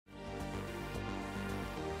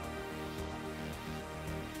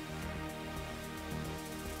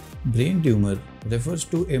Brain tumor refers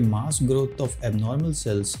to a mass growth of abnormal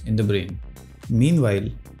cells in the brain. Meanwhile,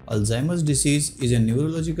 Alzheimer's disease is a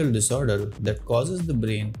neurological disorder that causes the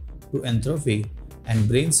brain to atrophy and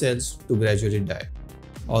brain cells to gradually die.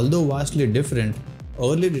 Although vastly different,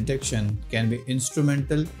 early detection can be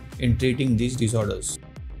instrumental in treating these disorders.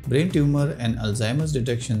 Brain tumor and Alzheimer's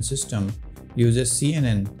detection system uses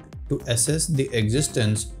CNN to assess the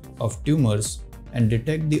existence of tumors and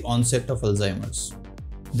detect the onset of Alzheimer's.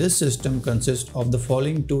 This system consists of the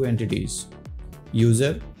following two entities: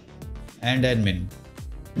 user and admin.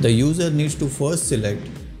 The user needs to first select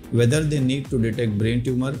whether they need to detect brain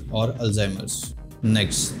tumor or Alzheimer's.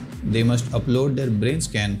 Next, they must upload their brain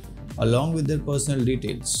scan along with their personal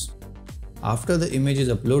details. After the image is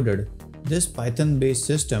uploaded, this Python-based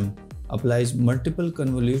system applies multiple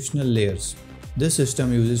convolutional layers. This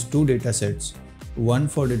system uses two datasets, one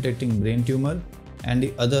for detecting brain tumor and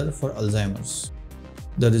the other for Alzheimer's.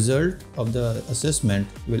 The result of the assessment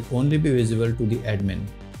will only be visible to the admin.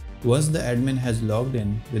 Once the admin has logged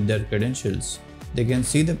in with their credentials, they can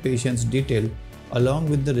see the patient's detail along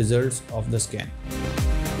with the results of the scan.